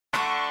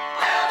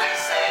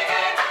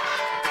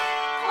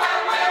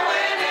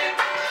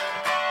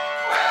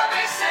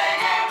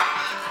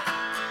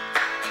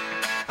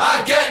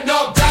I get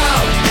knocked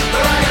down,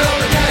 but I get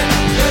up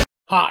again.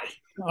 Hi,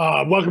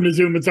 welcome to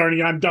Zoom with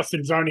Czarny. I'm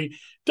Dustin Czarny,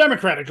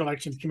 Democratic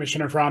Elections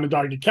Commissioner for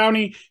Onondaga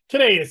County.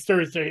 Today is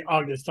Thursday,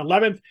 August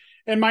 11th,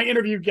 and my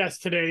interview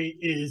guest today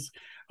is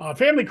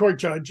Family Court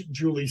Judge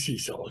Julie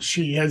Cecile.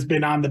 She has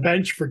been on the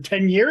bench for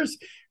 10 years,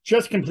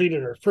 just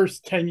completed her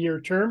first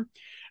 10-year term.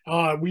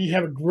 We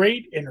have a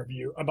great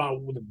interview about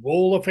the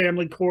role of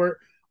family court,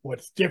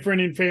 what's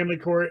different in family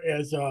court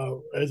as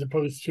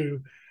opposed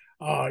to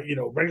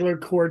regular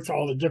courts,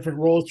 all the different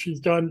roles she's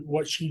done,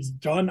 what she's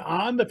done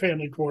on the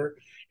family court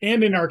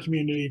and in our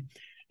community,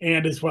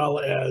 and as well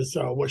as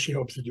what she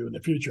hopes to do in the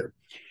future.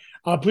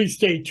 Please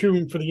stay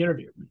tuned for the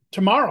interview.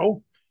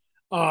 Tomorrow,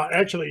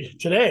 actually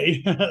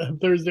today,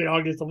 Thursday,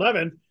 August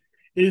 11th,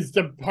 is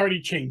the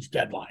party change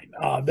deadline.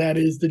 That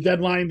is the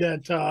deadline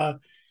that,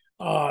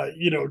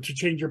 to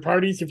change your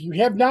parties. If you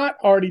have not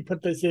already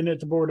put this in at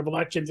the Board of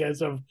Elections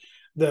as of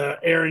the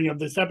airing of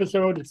this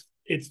episode,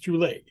 it's too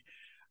late.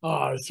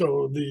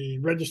 So the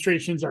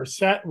registrations are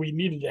set. We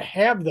needed to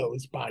have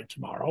those by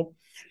tomorrow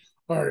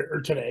or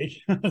today,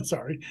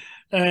 sorry.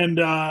 And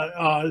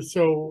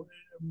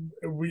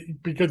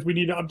because we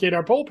need to update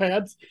our poll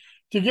pads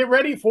to get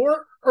ready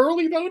for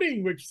early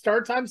voting, which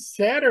starts on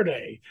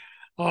Saturday.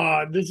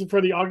 This is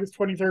for the August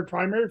 23rd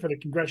primary, for the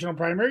congressional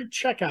primary.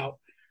 Check out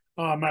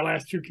my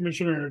last two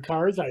commissioner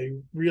cards. I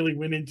really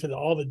went into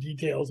all the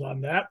details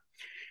on that.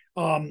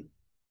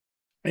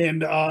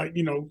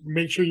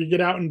 Make sure you get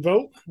out and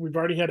vote. We've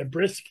already had a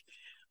brisk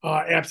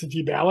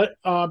absentee ballot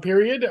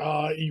period.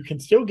 You can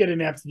still get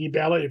an absentee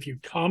ballot if you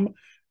come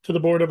to the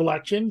Board of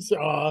Elections.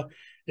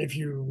 If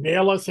you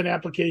mail us an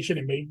application,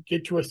 it may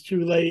get to us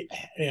too late,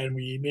 and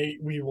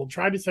we will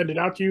try to send it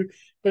out to you,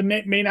 but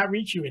may not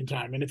reach you in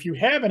time. And if you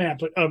have an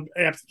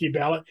absentee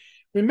ballot,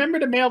 remember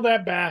to mail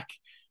that back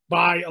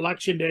by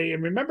Election Day,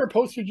 and remember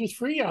postage is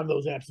free on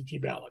those absentee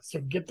ballots.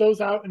 So get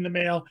those out in the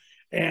mail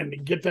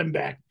and get them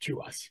back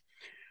to us.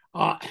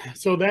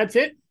 So that's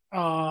it.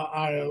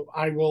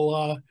 I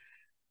will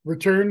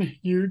return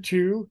you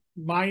to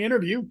my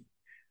interview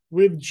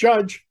with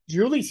Judge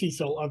Julie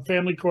Cecile of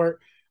Family Court,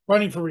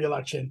 running for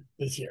re-election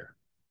this year.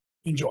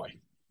 Enjoy.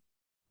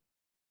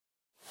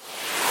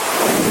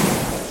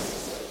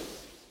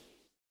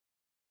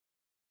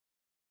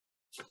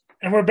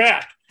 And we're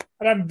back.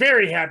 And I'm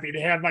very happy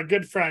to have my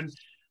good friend,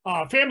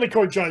 Family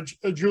Court Judge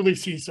Julie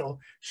Cecile.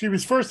 She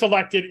was first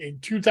elected in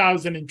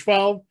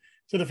 2012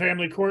 to the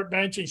Family Court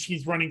bench, and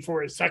she's running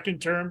for a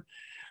second term.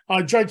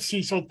 Judge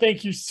Cecile,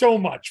 thank you so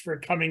much for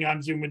coming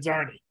on Zoom with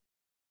Czarny.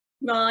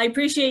 Well, I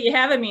appreciate you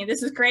having me.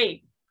 This is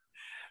great.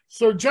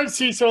 So Judge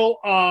Cecile,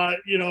 a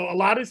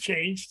lot has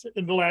changed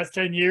in the last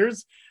 10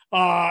 years.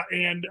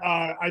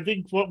 I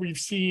think what we've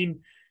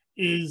seen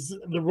is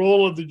the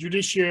role of the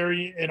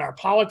judiciary in our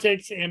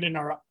politics and in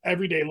our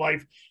everyday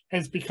life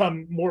has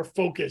become more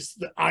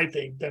focused, I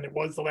think, than it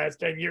was the last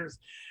 10 years.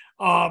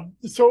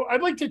 So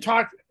I'd like to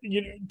talk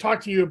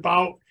to you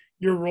about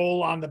your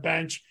role on the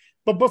bench.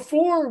 But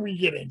before we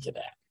get into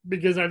that,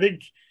 because I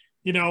think,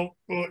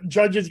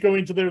 judges go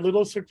into their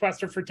little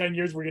sequester for 10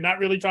 years where you're not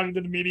really talking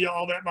to the media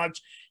all that much,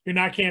 you're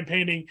not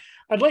campaigning.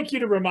 I'd like you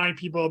to remind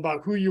people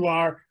about who you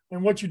are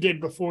and what you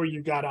did before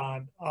you got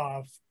on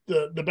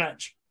the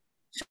bench.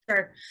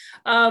 Sure.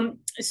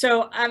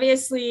 So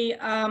obviously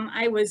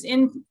I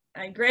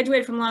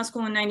graduated from law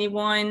school in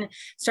 91,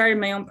 started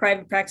my own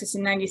private practice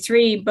in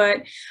 93,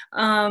 but,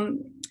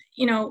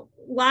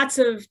 lots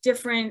of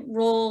different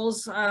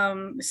roles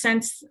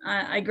since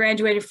I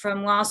graduated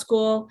from law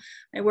school.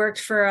 I worked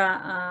for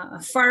a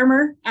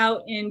farmer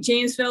out in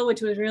Janesville,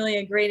 which was really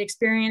a great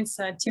experience,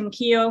 Tim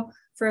Keogh,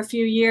 for a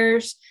few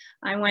years.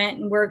 I went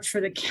and worked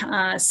for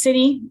the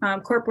city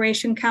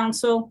corporation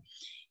council,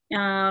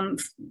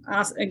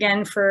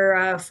 again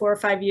for 4 or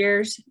 5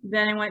 years.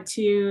 Then I went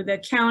to the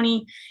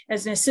county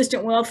as an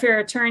assistant welfare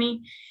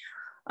attorney.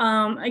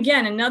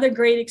 Again, another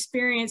great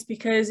experience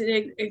because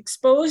it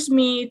exposed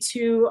me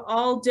to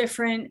all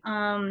different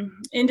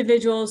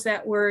individuals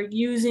that were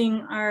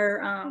using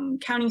our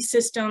county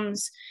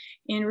systems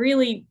and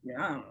really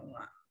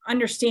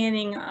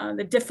understanding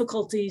the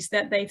difficulties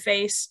that they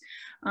face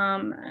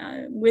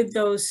with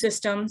those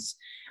systems.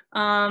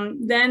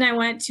 Then I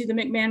went to the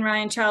McMahon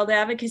Ryan Child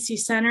Advocacy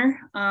Center.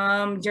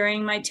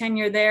 During my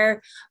tenure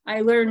there,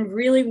 I learned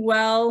really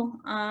well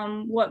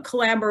what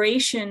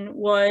collaboration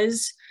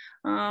was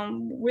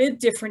with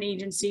different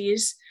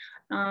agencies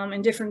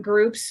and different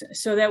groups,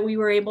 so that we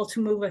were able to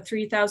move a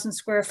 3,000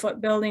 square foot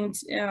building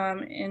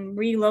and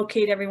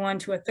relocate everyone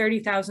to a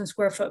 30,000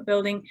 square foot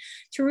building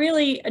to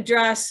really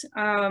address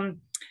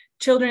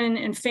children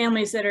and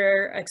families that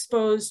are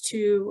exposed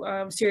to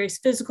serious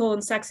physical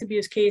and sex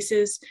abuse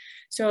cases.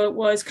 So it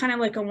was kind of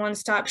like a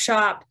one-stop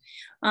shop.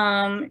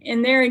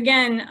 And there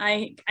again,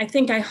 I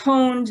think I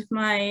honed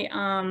my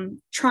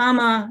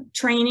trauma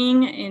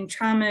training and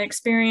trauma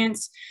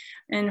experience,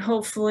 and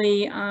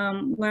hopefully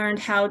learned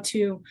how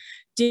to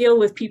deal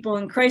with people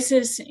in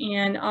crisis,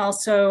 and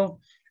also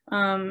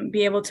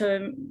be able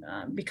to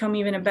become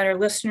even a better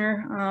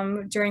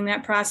listener during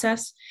that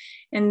process.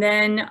 And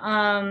then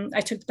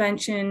I took the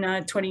bench in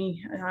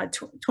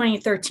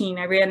 2013.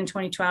 I ran in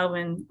 2012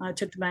 and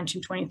took the bench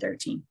in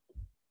 2013.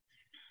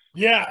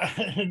 Yeah,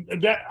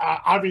 that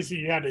obviously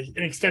you had an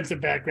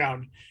extensive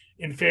background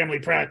in family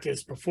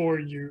practice before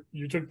you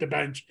took the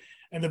bench,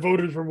 and the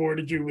voters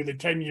rewarded you with a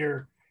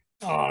 10-year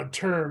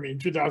term in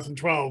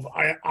 2012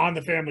 on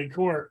the family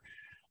court.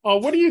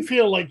 What do you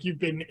feel like you've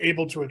been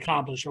able to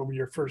accomplish over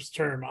your first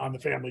term on the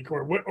family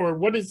court?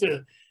 What is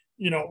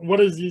what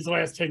has these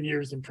last 10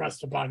 years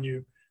impressed upon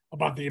you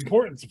about the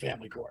importance of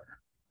family court?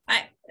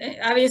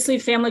 Obviously,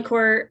 family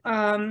court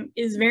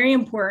is very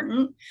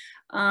important.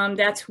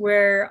 That's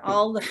where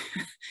all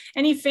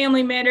any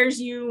family matters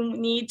you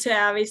need to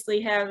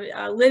obviously have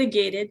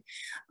litigated,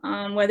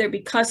 whether it be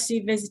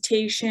custody,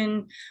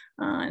 visitation,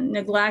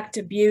 neglect,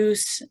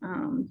 abuse,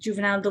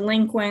 juvenile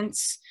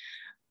delinquents,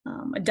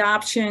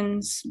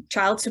 adoptions,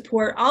 child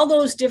support, all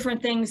those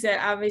different things that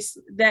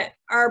obviously that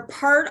are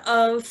part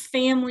of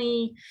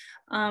family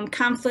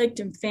conflict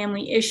and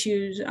family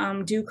issues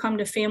do come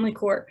to family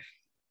court.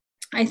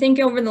 I think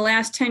over the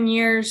last 10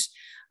 years,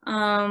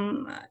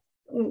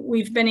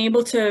 we've been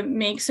able to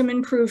make some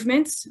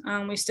improvements.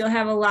 We still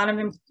have a lot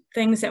of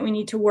things that we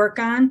need to work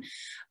on.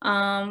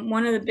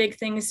 One of the big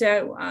things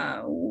that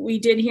we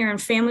did here in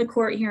family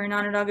court here in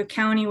Onondaga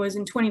County was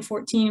in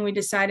 2014, we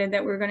decided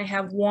that we're going to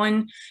have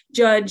one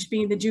judge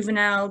be the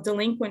juvenile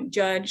delinquent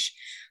judge,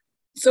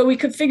 so we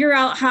could figure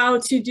out how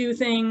to do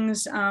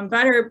things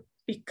better,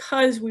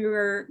 because we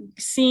were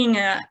seeing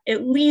at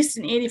least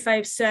an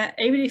 85%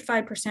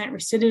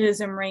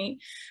 recidivism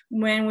rate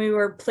when we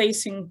were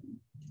placing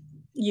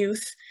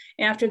youth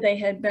after they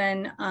had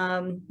been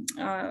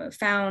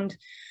found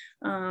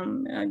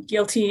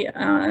guilty,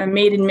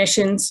 made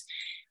admissions.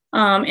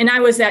 And I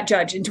was that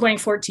judge in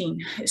 2014.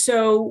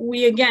 So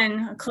we,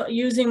 again,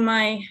 using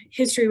my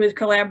history with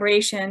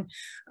collaboration,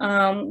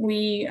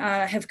 we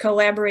have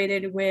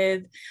collaborated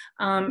with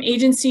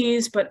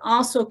agencies, but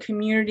also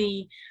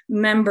community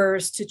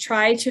members to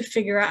try to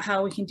figure out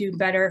how we can do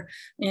better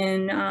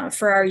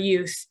for our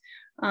youth.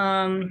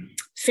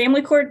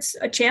 Family court's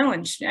a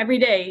challenge every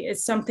day.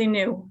 It's something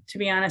new, to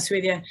be honest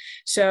with you.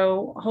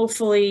 So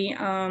hopefully,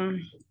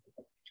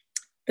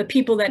 the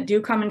people that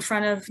do come in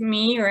front of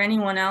me or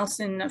anyone else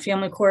in the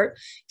family court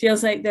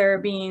feels like they're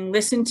being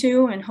listened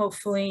to, and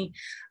hopefully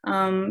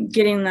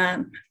getting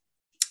the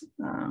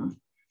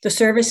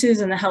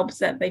services and the help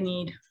that they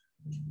need.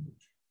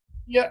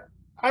 Yeah,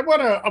 I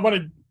want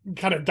to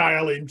kind of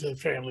dial into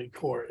family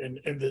court and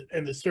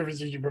the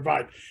services you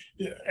provide.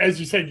 As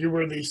you said, you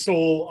were the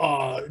sole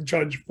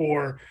judge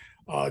for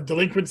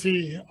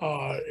delinquency,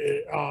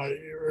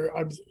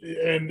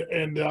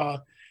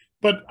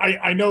 but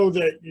I know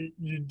that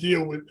you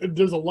deal with,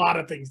 there's a lot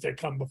of things that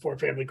come before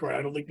family court.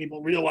 I don't think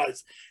people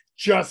realize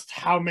just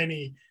how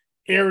many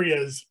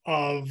areas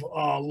of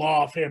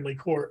law family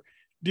court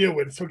deal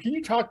with. So can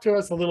you talk to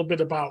us a little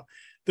bit about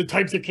the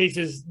types of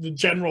cases the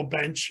general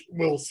bench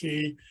will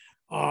see,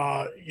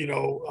 in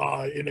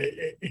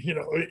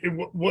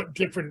what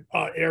different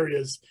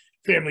areas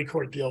family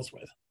court deals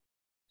with?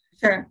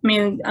 Sure. I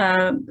mean,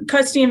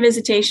 custody and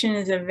visitation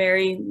is a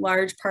very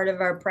large part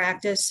of our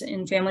practice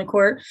in family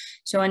court.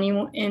 So any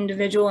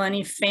individual,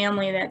 any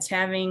family that's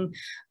having,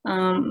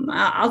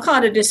 I'll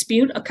call it a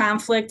dispute, a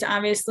conflict,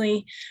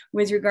 obviously,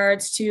 with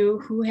regards to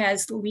who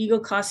has legal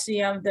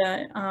custody of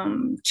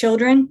the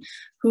children,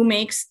 who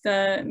makes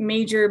the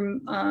major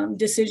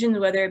decisions,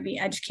 whether it be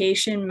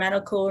education,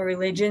 medical, or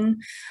religion,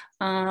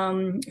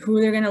 who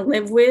they're going to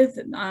live with.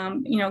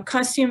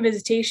 Custody and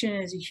visitation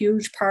is a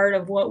huge part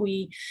of what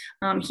we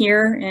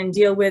hear and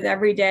deal with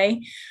every day.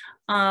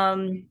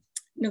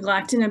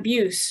 Neglect and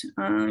abuse.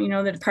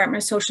 The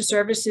Department of Social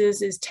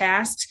Services is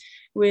tasked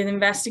with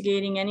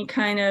investigating any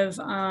kind of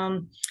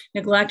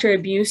neglect or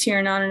abuse here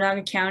in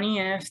Onondaga County.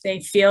 And if they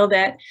feel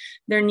that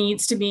there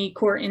needs to be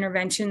court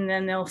intervention,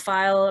 then they'll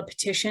file a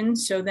petition.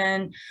 So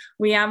then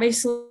we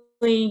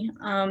obviously,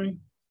 I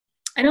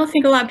don't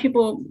think a lot of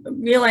people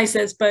realize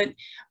this, but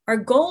our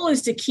goal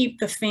is to keep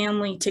the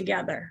family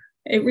together.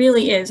 It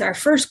really is our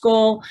first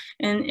goal.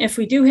 And if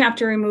we do have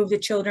to remove the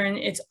children,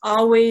 it's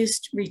always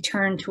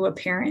return to a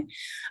parent.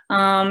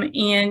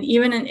 And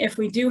even if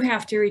we do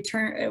have to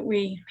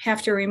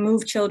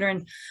remove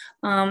children,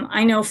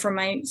 I know for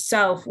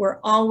myself, we're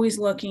always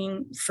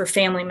looking for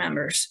family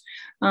members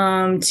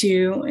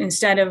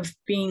instead of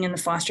being in the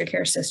foster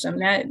care system.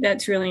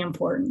 That's really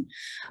important.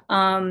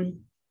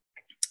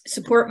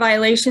 Support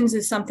violations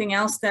is something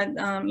else that,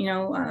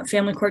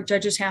 family court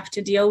judges have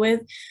to deal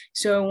with.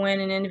 So when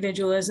an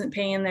individual isn't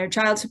paying their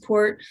child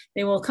support,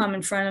 they will come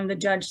in front of the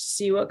judge to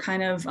see what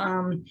kind of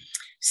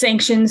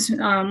sanctions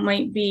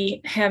might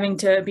be having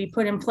to be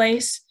put in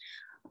place.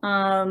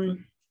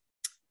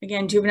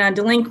 Again, juvenile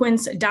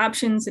delinquents,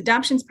 adoptions.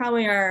 Adoptions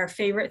probably are our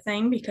favorite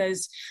thing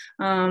because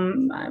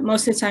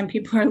most of the time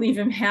people are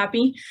leaving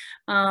happy.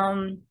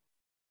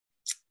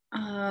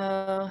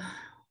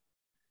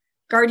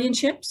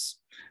 Guardianships.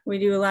 We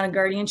do a lot of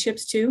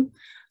guardianships too.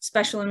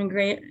 special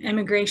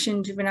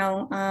immigration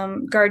juvenile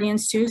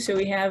guardians too. So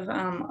we have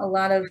a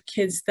lot of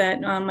kids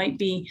that might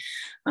be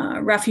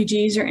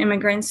refugees or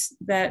immigrants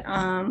that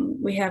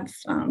we have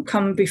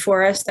come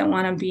before us that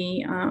want to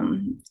be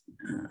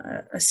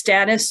a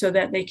status so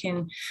that they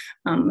can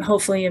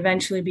hopefully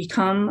eventually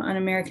become an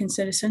American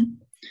citizen.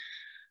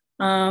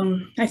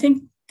 I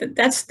think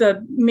that's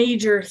the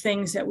major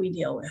things that we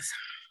deal with.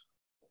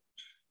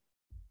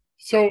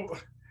 So,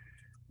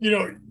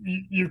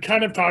 you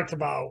kind of talked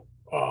about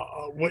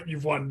what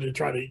you've wanted to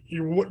try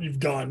to, what you've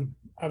done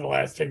in the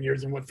last 10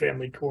 years and what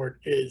family court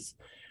is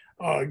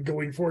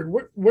going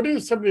forward. What are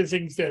some of the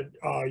things that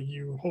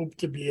you hope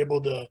to be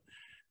able to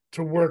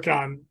work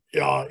on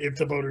if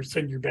the voters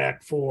send you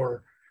back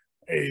for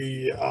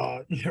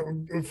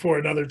for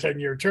another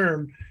 10-year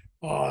term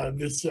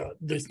this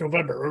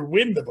November, or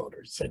when the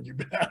voters send you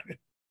back?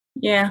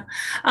 Yeah,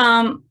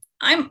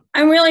 I'm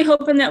really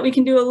hoping that we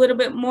can do a little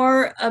bit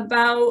more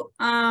about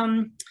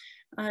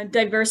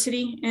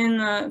diversity in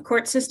the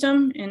court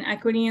system and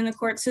equity in the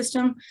court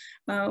system.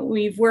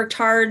 We've worked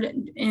hard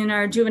in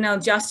our juvenile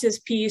justice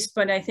piece,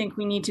 but I think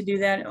we need to do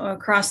that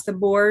across the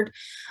board.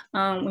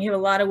 We have a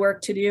lot of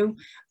work to do.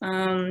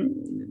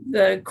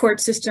 The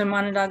court system,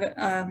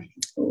 Onondaga,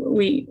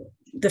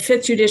 the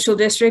 5th Judicial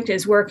District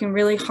is working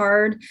really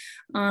hard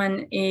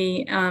on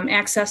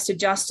access to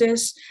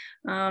justice,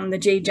 the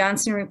Jay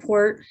Johnson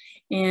report.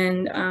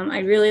 And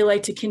I'd really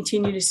like to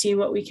continue to see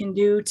what we can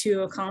do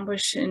to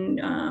accomplish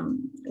and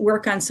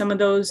work on some of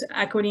those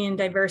equity and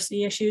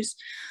diversity issues.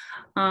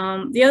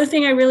 The other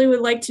thing I really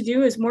would like to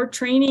do is more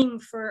training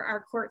for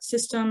our court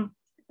system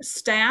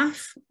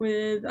staff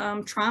with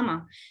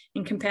trauma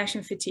and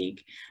compassion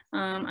fatigue.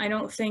 I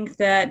don't think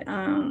that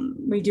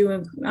we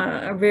do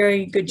a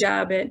very good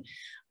job at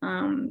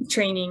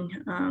training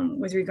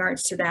with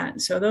regards to that.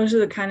 So those are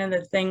the kind of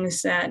the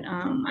things that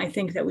I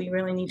think that we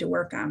really need to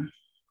work on.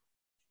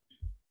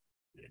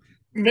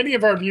 Many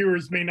of our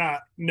viewers may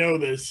not know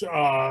this,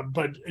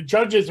 but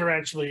judges are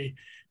actually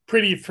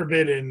pretty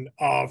forbidden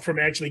from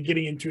actually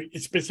getting into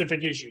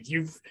specific issues.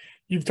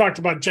 You've talked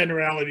about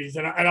generalities,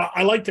 and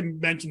I like to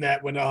mention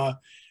that when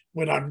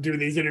I'm doing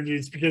these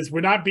interviews, because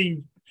we're not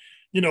being,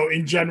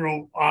 in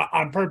general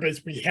on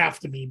purpose. We have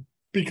to be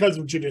because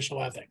of judicial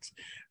ethics.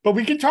 But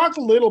we can talk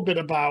a little bit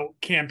about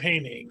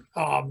campaigning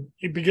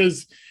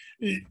because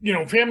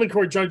family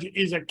court judge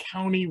is a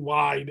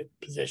county-wide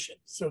position.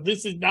 So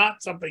this is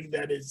not something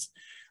that is,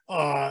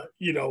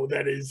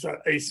 that is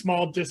a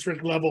small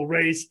district level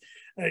race,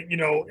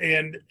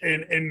 and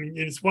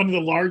it's one of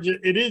the largest.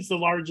 It is the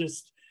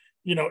largest,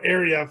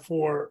 area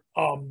for,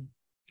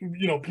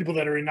 people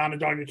that are in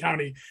Onondaga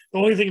County. The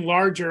only thing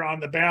larger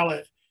on the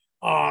ballot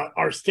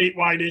are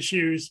statewide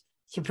issues,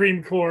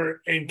 Supreme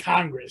Court, and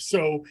Congress.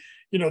 So,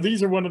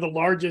 these are one of the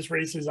largest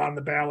races on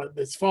the ballot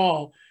this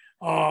fall.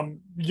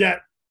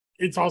 Yet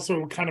it's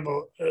also kind of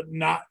a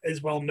not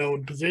as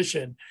well-known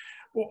position.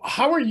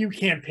 How are you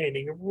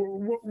campaigning?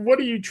 What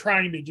are you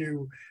trying to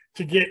do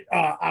to get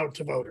out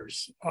to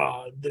voters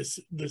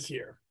this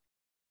year?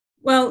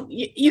 Well,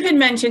 you had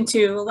mentioned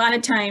too, a lot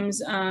of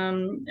times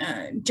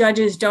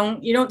judges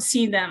you don't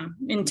see them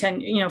in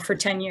for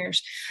 10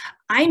 years.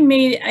 I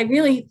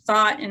really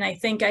thought, and I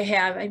think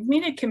I've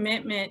made a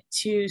commitment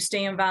to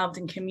stay involved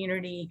in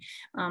community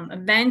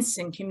events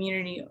and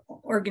community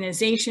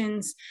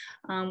organizations,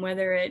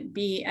 whether it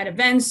be at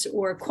events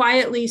or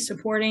quietly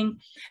supporting,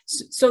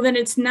 so that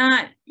it's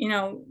not,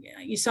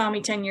 you saw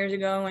me 10 years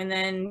ago and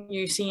then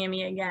you're seeing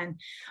me again.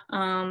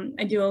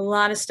 I do a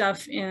lot of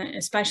stuff,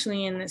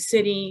 especially in the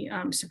city,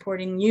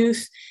 supporting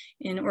youth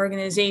in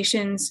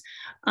organizations.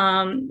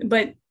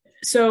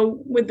 So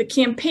with the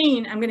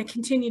campaign, I'm going to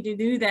continue to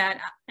do that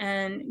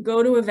and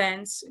go to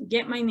events,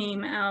 get my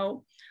name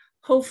out,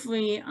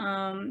 hopefully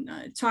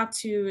talk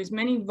to as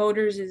many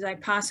voters as I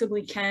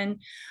possibly can.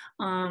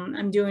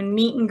 I'm doing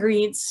meet and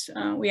greets.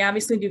 We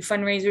obviously do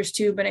fundraisers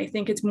too, but I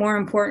think it's more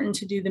important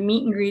to do the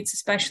meet and greets,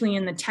 especially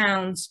in the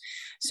towns.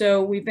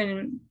 So we've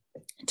been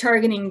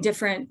targeting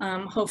different,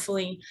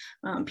 hopefully,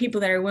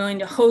 people that are willing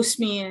to host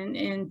me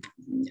and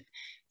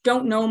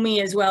don't know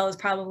me as well as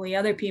probably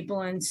other people.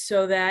 And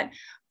so that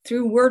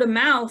through word of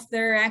mouth,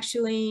 they're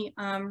actually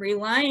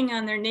relying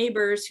on their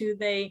neighbors who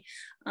they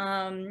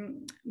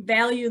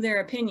value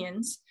their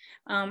opinions,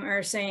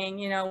 are saying,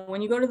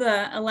 when you go to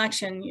the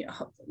election,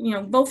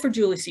 vote for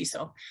Julie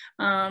Cecile.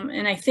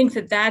 And I think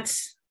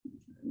that's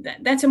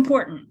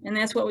important. And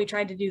that's what we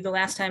tried to do the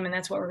last time. And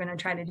that's what we're going to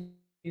try to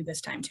do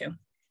this time too.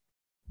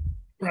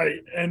 Right.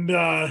 And,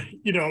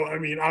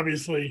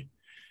 obviously,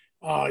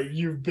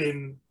 you've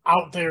been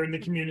out there in the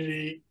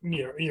community,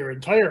 your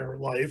entire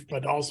life,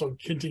 but also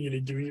continue to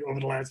do over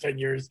the last 10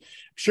 years. I'm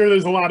sure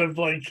there's a lot of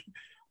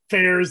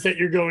fairs that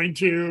you're going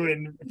to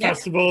and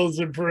festivals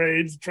and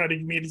parades, trying to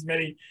meet as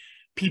many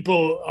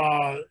people,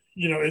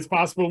 as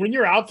possible. When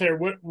you're out there,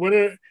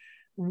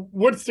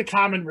 what's the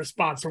common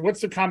response, or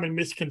what's the common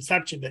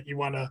misconception that you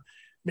want to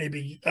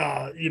maybe,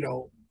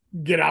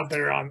 get out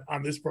there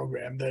on this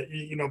program that,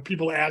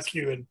 people ask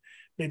you and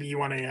maybe you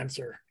want to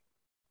answer?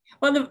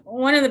 Well,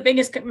 one of the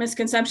biggest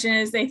misconceptions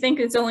is they think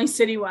it's only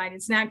citywide.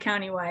 It's not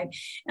countywide.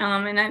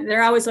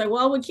 They're always like,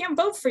 well, we can't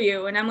vote for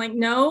you. And I'm like,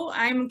 no,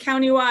 I'm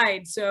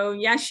countywide. So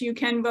yes, you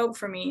can vote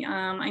for me.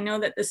 I know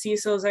that the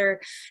Ceciles are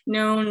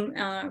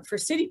known for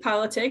city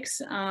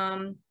politics,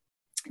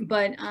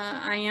 but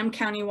I am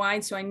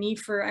countywide. So I need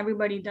for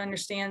everybody to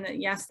understand that,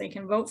 yes, they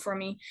can vote for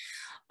me.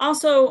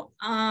 Also,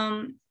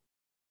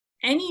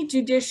 any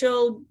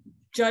judicial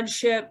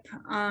judgeship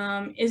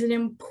is an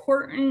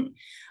important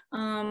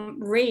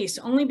race,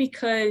 only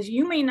because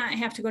you may not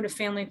have to go to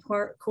family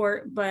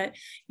court, but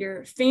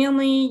your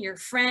family, your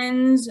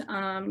friends,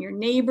 your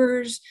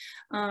neighbors,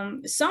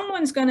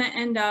 someone's going to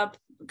end up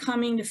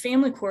coming to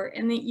family court,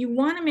 and that you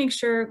want to make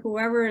sure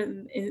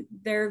whoever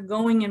they're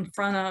going in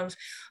front of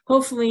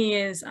hopefully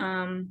is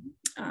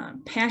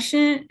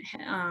passionate,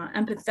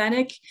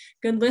 empathetic,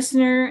 good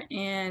listener.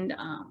 And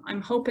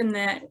I'm hoping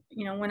that,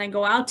 you know, when I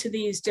go out to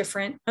these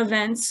different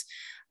events,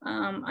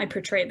 I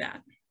portray that.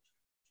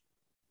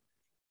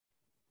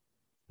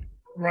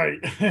 Right.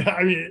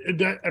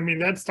 I mean,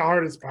 that's the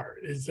hardest part,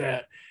 is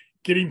that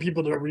getting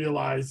people to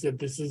realize that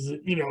this is,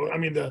 you know, I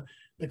mean, the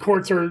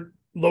courts are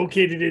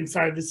located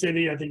inside the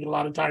city. I think a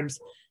lot of times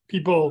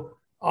people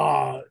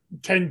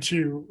tend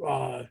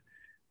to,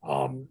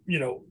 you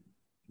know,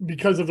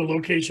 because of the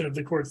location of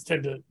the courts,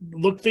 tend to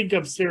think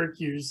of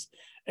Syracuse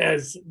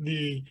as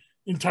the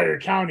entire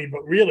county,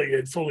 but really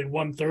it's only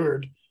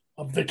 1/3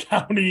 of the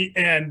county,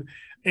 and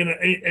you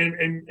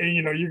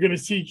know, you're going to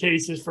see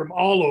cases from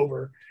all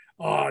over,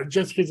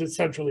 just because it's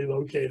centrally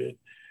located.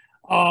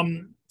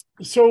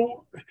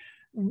 So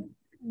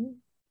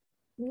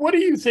what do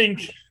you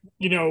think,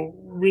 you know,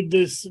 with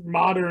this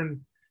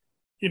modern,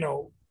 you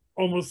know,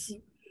 almost,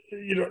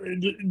 you know,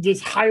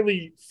 this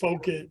highly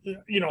focused,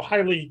 you know,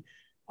 highly,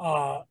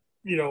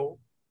 you know,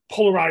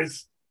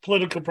 polarized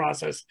political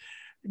process,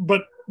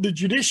 but the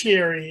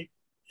judiciary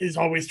is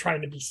always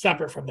trying to be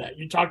separate from that.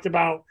 You talked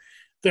about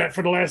that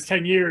for the last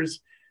 10 years,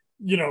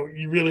 you know,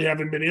 you really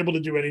haven't been able to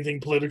do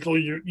anything political.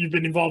 You've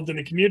been involved in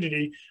the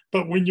community,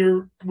 but when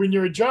you're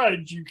a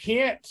judge, you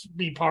can't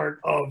be part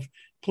of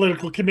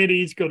political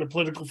committees, go to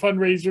political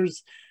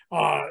fundraisers,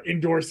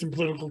 endorse in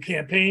political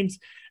campaigns.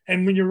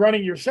 And when you're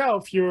running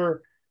yourself,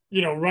 you're,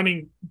 you know,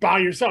 running by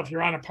yourself.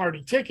 You're on a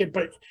party ticket,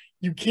 but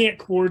you can't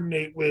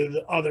coordinate with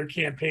other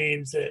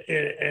campaigns.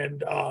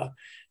 And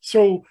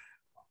so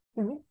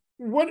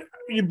what,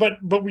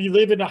 but we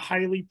live in a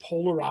highly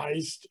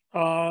polarized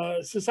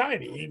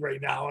society right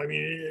now. I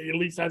mean, at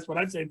least that's what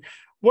I'm saying.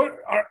 What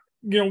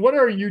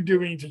are you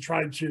doing to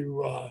try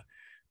to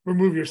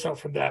remove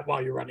yourself from that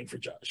while you're running for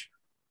judge?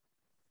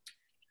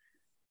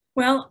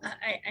 Well,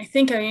 I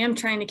think I am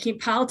trying to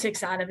keep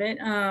politics out of it.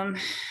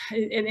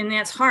 And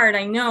that's hard,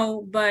 I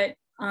know, but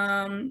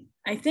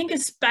I think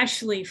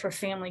especially for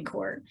family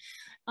court,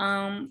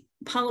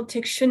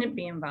 politics shouldn't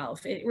be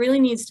involved. It really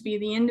needs to be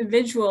the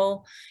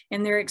individual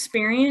and their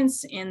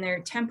experience and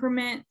their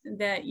temperament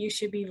that you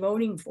should be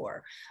voting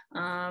for.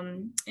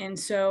 And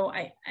so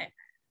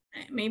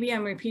maybe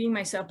I'm repeating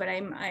myself, but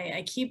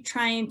I keep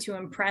trying to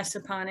impress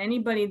upon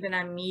anybody that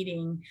I'm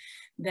meeting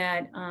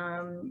that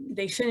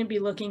they shouldn't be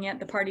looking at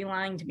the party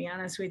line, to be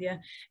honest with you,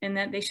 and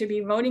that they should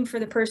be voting for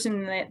the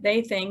person that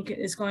they think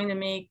is going to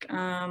make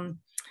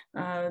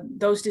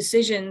those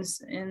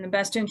decisions in the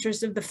best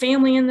interest of the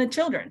family and the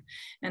children.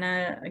 And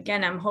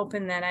again, I'm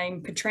hoping that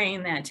I'm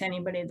portraying that to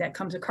anybody that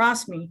comes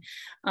across me.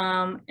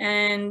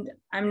 And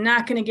I'm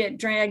not going to get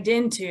dragged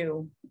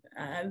into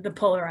the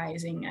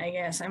polarizing, I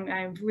guess.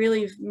 I've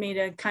really made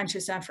a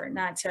conscious effort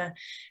not to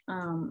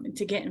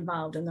get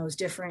involved in those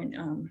different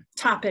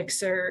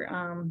topics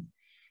or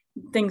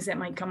things that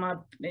might come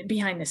up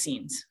behind the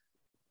scenes.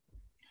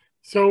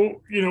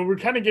 So, you know, we're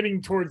kind of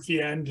getting towards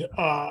the end.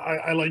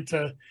 I like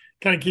to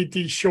kind of keep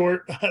these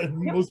short. Yep.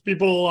 Most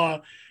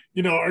people,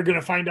 you know, are going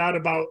to find out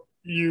about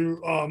you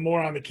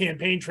more on the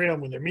campaign trail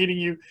when they're meeting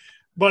you.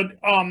 But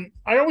I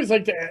always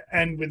like to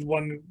end with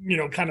one, you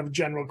know, kind of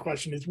general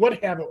question is,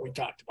 what haven't we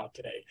talked about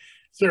today?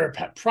 Is there a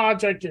pet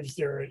project? Is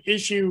there an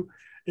issue?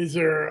 Is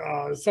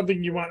there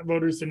something you want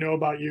voters to know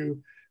about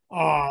you,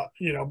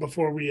 you know,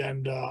 before we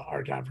end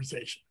our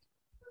conversation?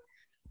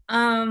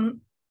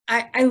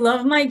 I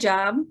love my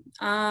job,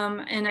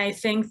 and I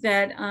think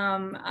that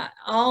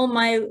all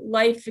my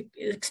life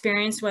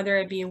experience, whether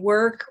it be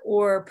work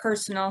or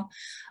personal,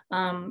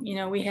 you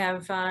know, we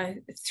have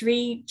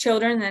 3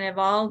 children that have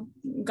all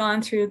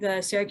gone through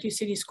the Syracuse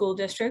City School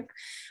District.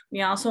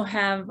 We also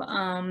have,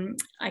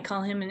 I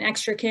call him an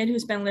extra kid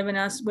who's been living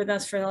with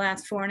us for the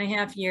last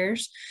 4.5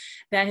 years.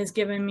 That has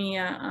given me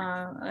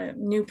a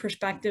new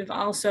perspective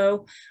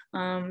also.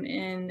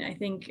 And I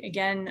think,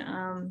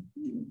 again,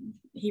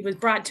 he was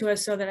brought to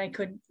us so that I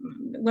could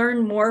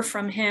learn more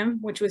from him,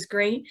 which was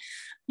great.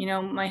 You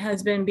know, my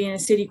husband being a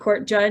city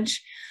court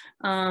judge,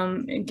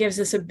 it gives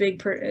us a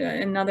big,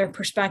 another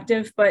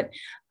perspective, but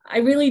I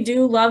really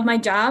do love my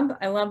job.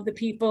 I love the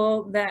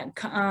people that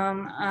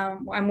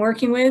I'm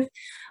working with.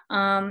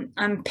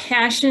 I'm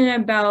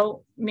passionate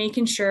about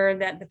making sure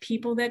that the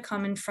people that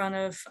come in front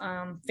of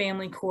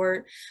family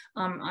court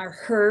are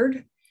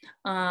heard.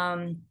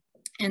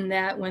 and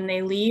that when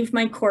they leave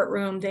my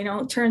courtroom, they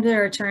don't turn to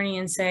their attorney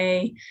and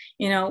say,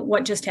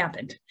 what just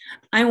happened.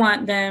 I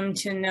want them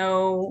to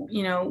know,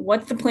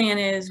 what the plan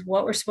is,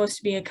 what we're supposed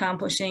to be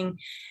accomplishing.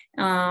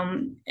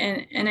 And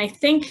I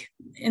think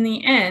in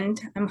the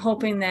end, I'm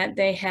hoping that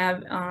they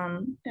have,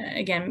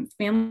 again,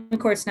 family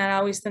court's not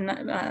always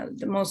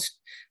the most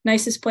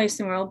nicest place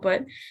in the world,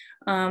 but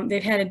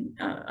they've had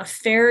a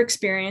fair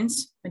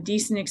experience, a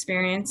decent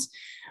experience.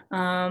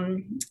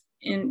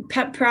 In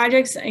PEP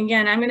projects,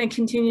 again, I'm going to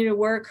continue to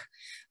work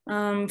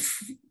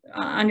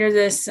under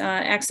this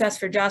Access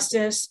for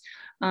Justice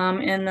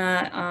and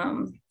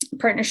the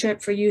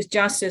Partnership for Youth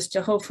Justice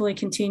to hopefully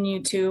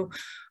continue to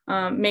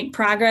make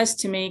progress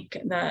to make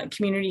the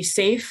community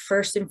safe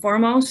first and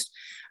foremost,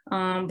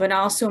 but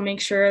also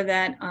make sure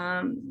that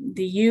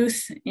the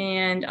youth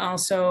and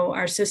also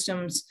our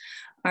systems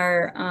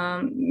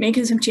are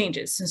making some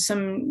changes,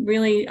 some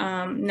really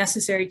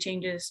necessary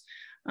changes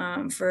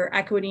for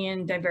equity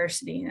and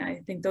diversity. And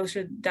I think those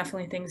are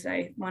definitely things that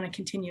I want to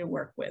continue to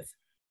work with.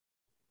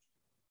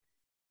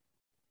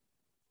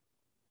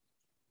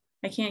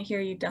 I can't hear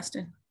you,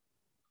 Dustin.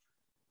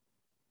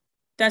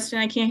 Dustin,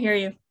 I can't hear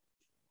you.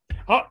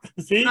 Oh,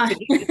 see?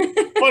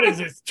 What is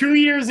this? 2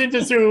 years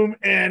into Zoom,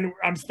 and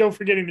I'm still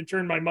forgetting to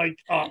turn my mic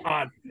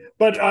on.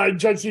 But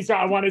Judge Cecile,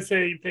 I want to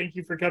say thank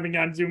you for coming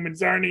on Zoom and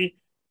Czarny.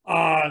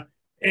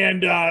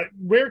 And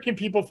where can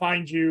people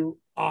find you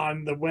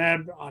on the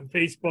web, on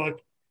Facebook?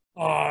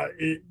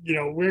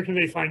 Where can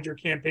they find your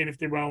campaign if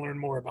they want to learn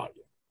more about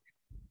you?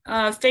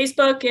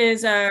 Facebook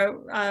is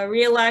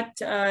re-elect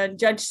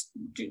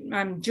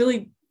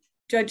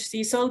Judge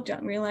Cecile,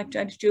 re-elect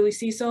Judge Julie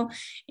Cecile.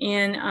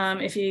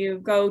 And if you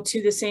go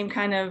to the same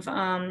kind of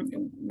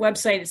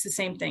website, it's the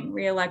same thing,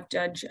 re-elect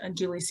Judge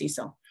Julie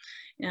Cecile.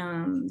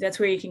 That's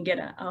where you can get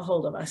a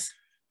hold of us.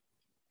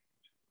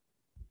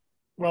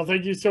 Well,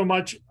 thank you so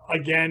much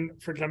again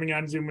for coming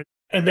on Zoom.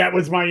 And that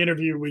was my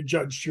interview with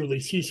Judge Julie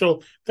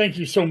Cecile. Thank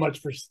you so much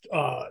for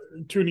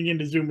tuning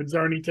into Zoom with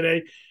Czarny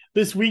today.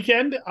 This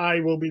weekend,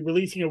 I will be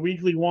releasing a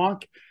weekly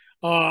wonk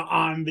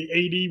on the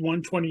AD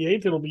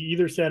 128th. It'll be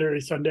either Saturday or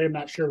Sunday. I'm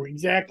not sure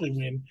exactly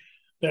when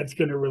that's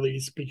going to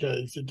release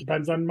because it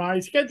depends on my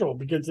schedule,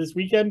 because this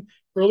weekend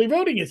early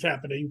voting is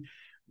happening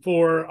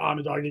for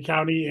Onondaga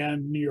County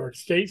and New York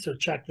State. So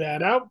check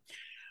that out.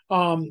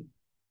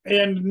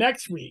 And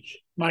next week,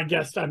 my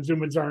guest on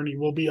Zoom with Czarny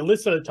will be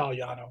Alyssa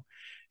Italiano.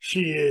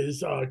 She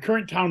is a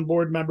current town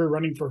board member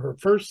running for her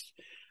first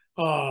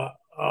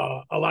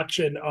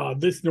election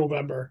this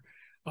November.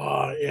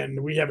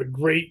 And we have a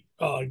great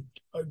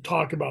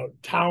talk about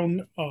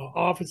town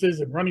offices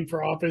and running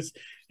for office.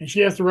 And she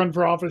has to run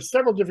for office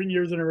several different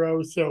years in a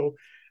row. So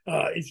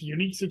it's a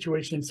unique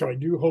situation. So I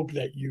do hope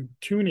that you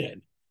tune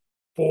in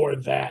for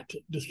that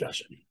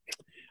discussion.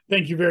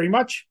 Thank you very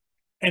much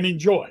and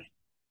enjoy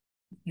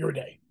your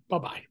day.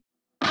 Bye-bye.